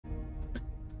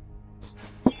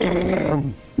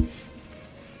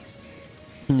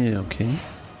Yeah, okay.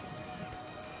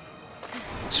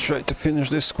 Let's try to finish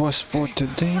this quest for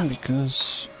today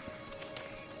because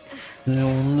I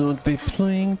will not be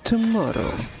playing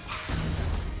tomorrow.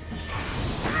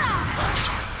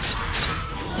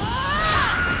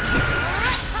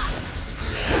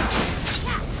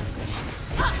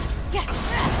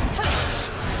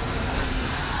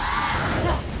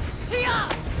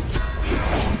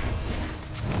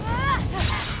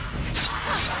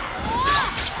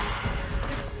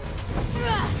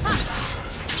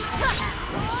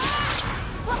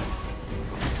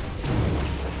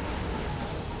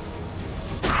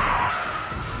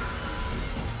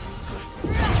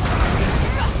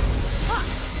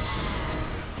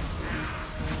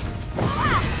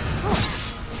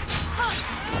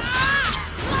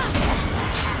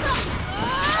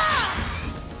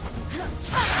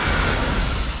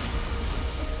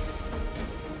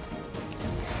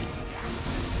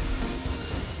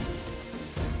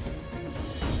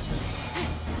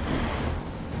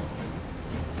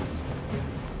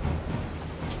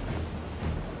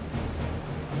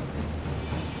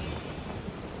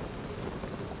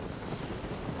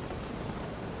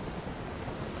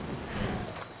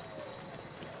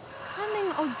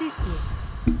 Odysseus,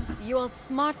 you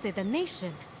outsmarted a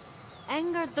nation,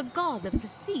 angered the god of the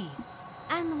sea,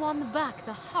 and won back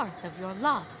the heart of your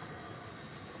love.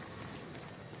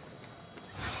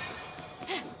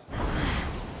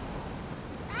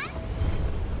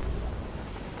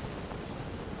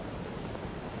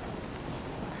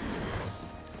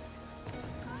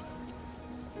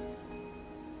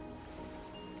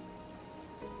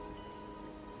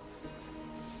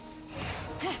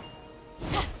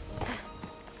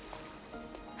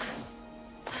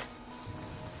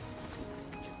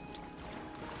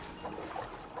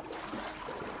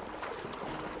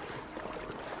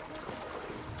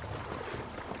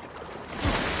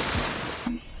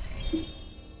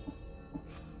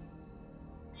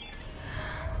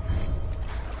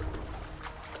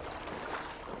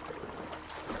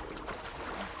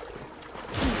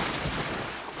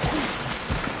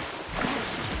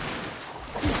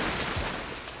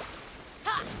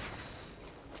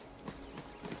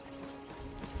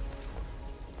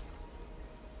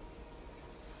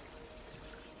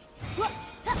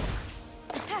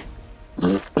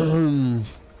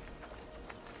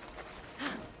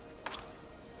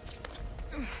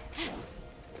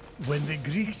 When the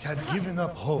Greeks had given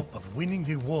up hope of winning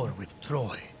the war with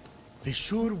Troy, the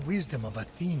sure wisdom of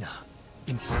Athena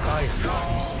inspired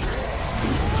Odysseus.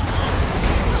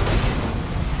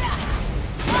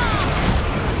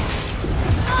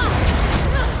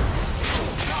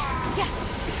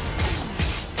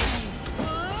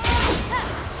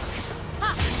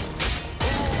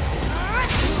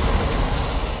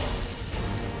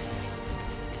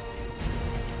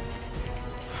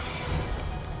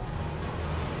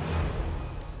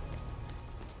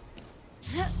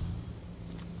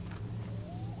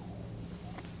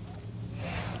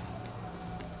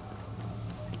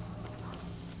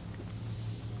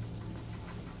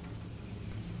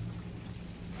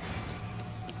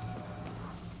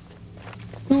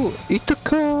 Oh,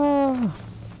 Ithaca!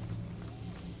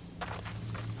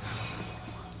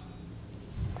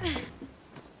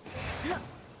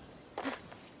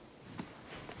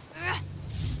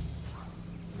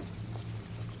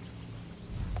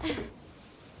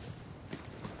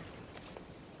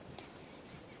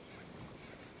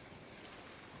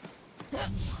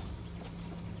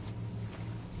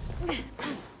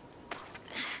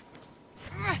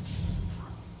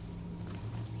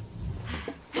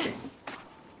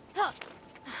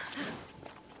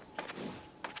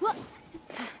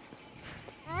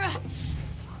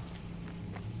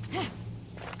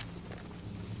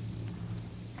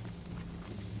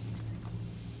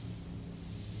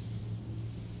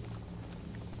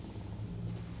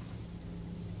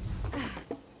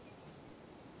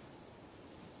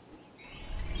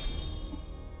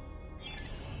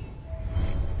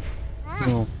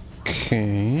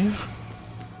 Okay.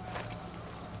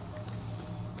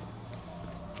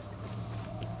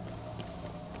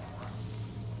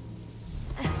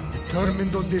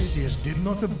 Determined Odysseus did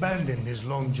not abandon his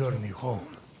long journey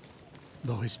home.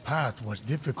 Though his path was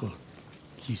difficult,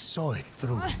 he saw it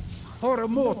through. For a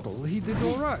mortal, he did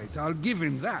all right. I'll give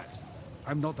him that.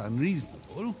 I'm not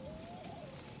unreasonable.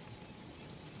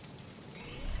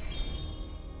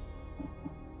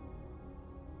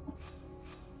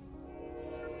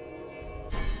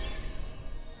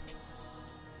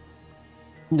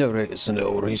 There is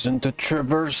no reason to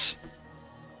traverse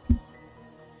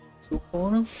so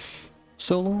far,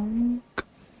 so long.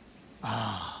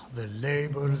 Ah, The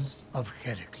labors of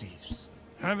Heracles.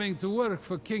 Having to work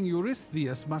for King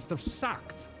Eurystheus must have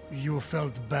sucked. You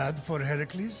felt bad for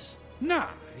Heracles? Nah,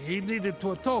 he needed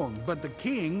to atone, but the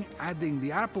king, adding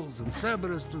the apples and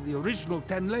Cerberus to the original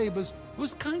 10 labors,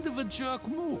 was kind of a jerk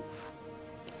move.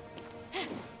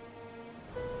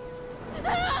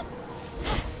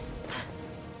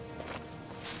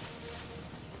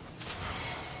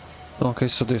 Okay,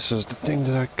 so this is the thing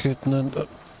that I could not...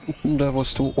 that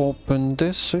was to open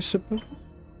this, I suppose?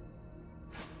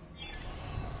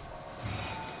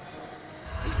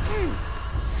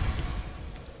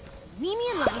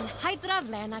 Nemean lion, Hydra of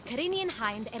Lerna, Carinian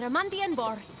hind, Eramantian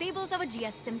boar, stables of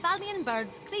Aegeus, Stymphalian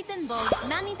birds, Cretan bull,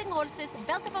 man-eating horses,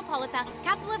 belt of Hippolyta,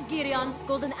 capital of Geryon,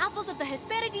 golden apples of the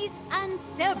Hesperides, and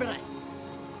Cerberus.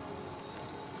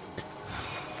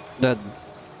 That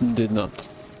did not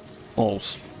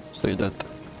also say that.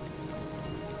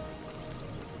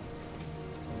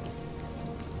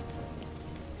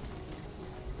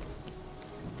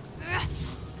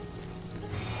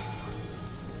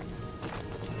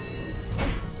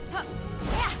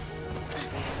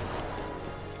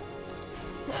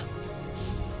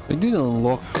 I did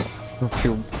unlock a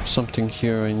few something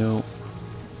here, I know.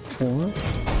 For.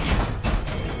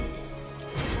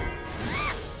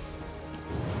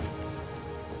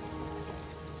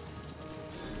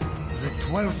 The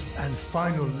 12th and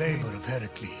final labor of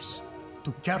Heracles,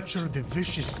 to capture the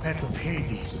vicious pet of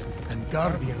Hades and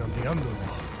guardian of the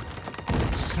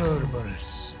underworld,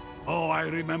 Cerberus. Oh, I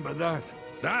remember that.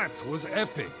 That was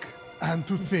epic. And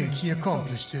to think he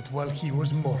accomplished it while he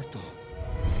was mortal.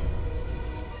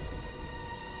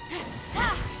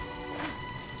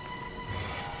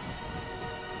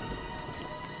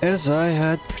 As I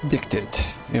had predicted,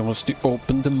 it was to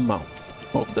open the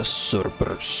mouth of the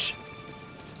Cerberus.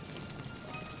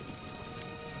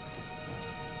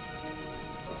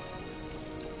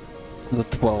 The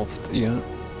 12th, yeah.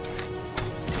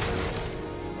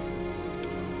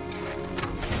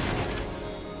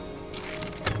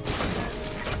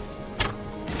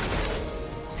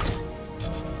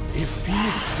 If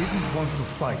Phoenix didn't want to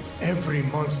fight every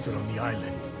monster on the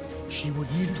island, she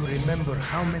would need to remember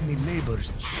how many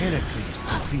labors Heracles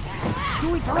completed.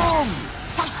 Do it wrong!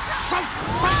 Fight! Fight!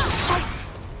 Fight! Fight!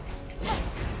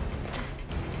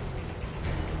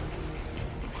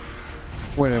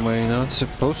 Where am I not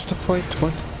supposed to fight?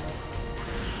 What?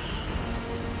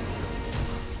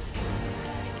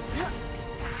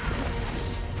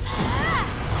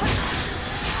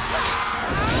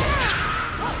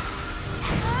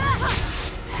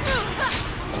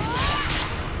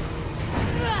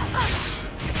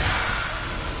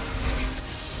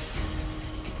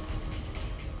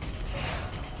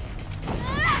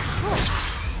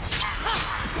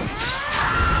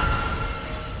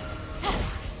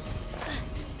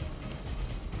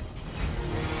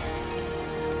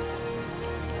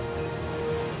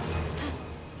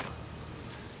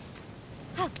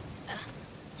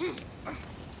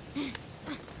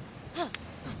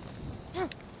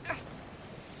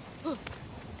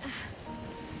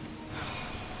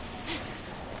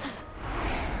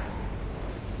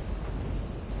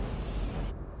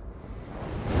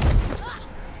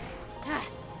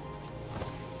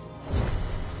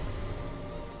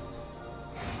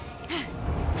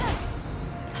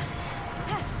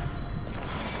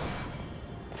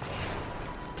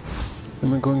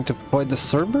 Am I going to fight the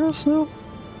Cerberus now?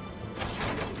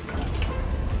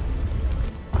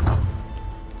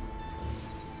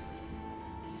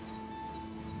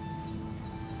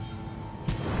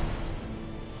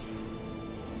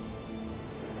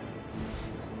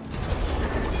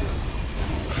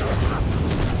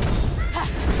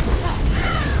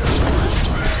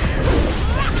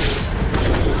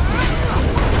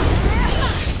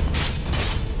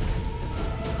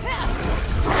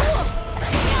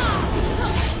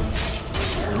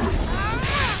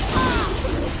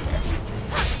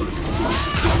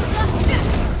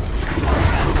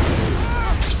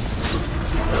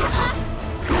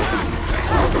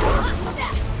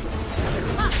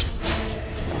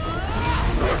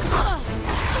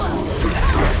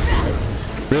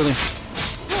 Really?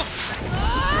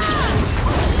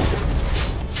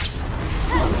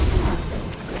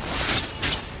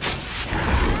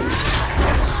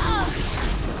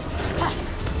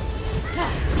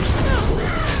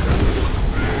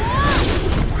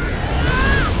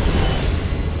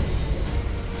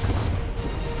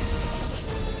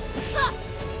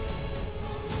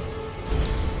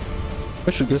 I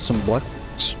should get some black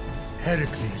boots.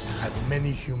 Heracles had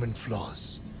many human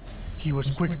flaws. He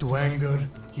was quick to anger,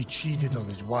 he cheated on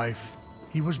his wife,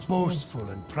 he was boastful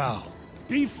and proud.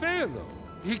 Be fair, though.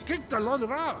 He kicked a lot of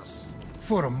ass.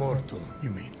 For a mortal, you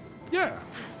mean? Yeah,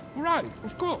 right,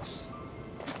 of course.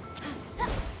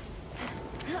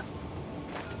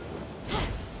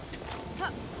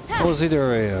 It was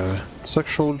either a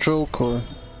sexual joke or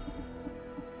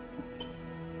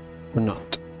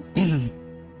not.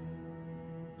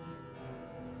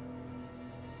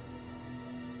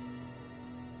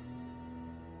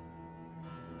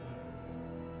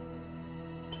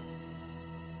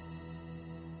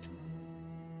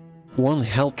 One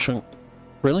health chunk.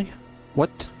 Really?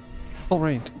 What? Oh,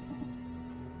 right.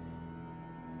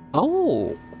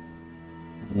 Oh!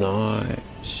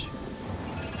 Nice.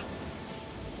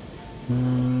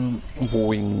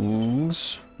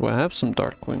 Wings. Do I have some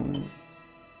dark wings?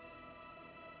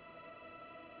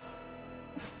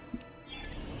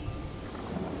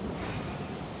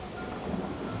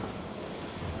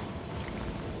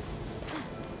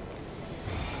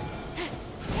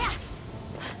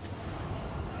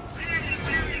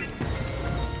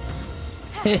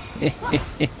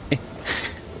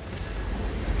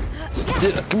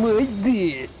 Stuck my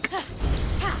dick.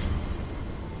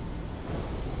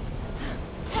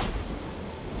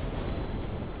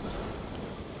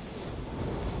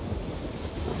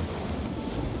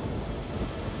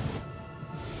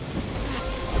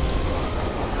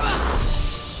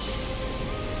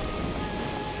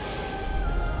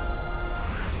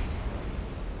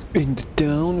 In the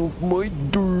down of my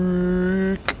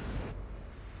dick.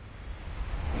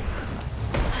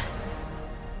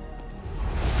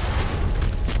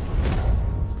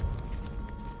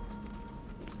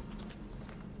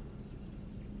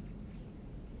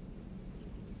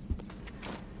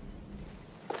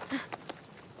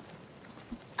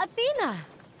 Athena!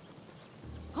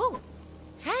 Oh,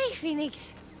 hi,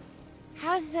 Phoenix.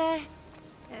 How's,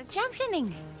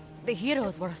 championing? The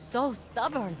heroes were so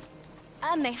stubborn.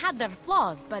 And they had their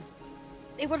flaws, but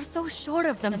they were so sure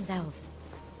of themselves.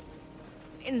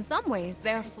 In some ways,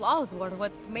 their flaws were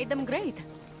what made them great.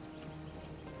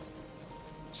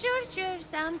 Sure,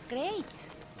 sounds great.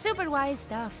 Super wise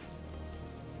stuff.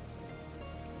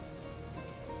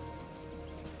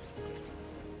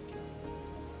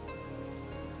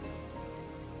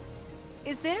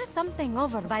 Is there something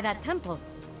over by that temple?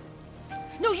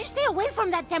 No, you stay away from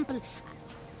that temple.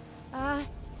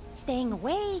 Staying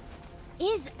away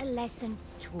is a lesson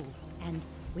too. And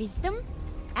wisdom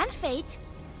and fate.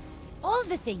 All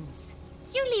the things.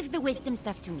 You leave the wisdom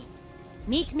stuff to me.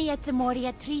 Meet me at the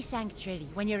Moria Tree Sanctuary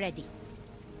when you're ready.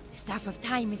 The Staff of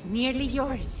Time is nearly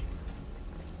yours.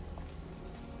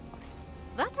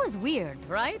 That was weird,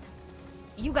 right?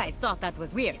 You guys thought that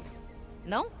was weird,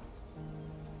 no?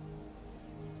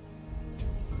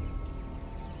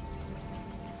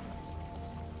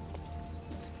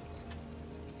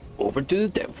 Over to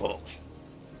the temple.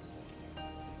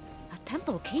 A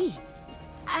temple key.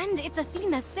 And it's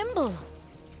Athena's symbol.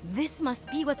 This must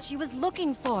be what she was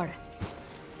looking for.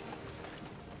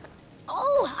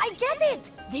 Oh, I get it!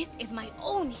 This is my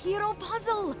own hero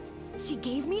puzzle. She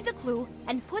gave me the clue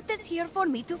and put this here for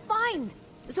me to find.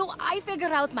 So I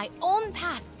figure out my own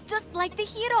path, just like the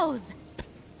heroes.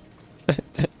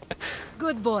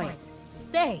 Good boys,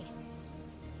 stay.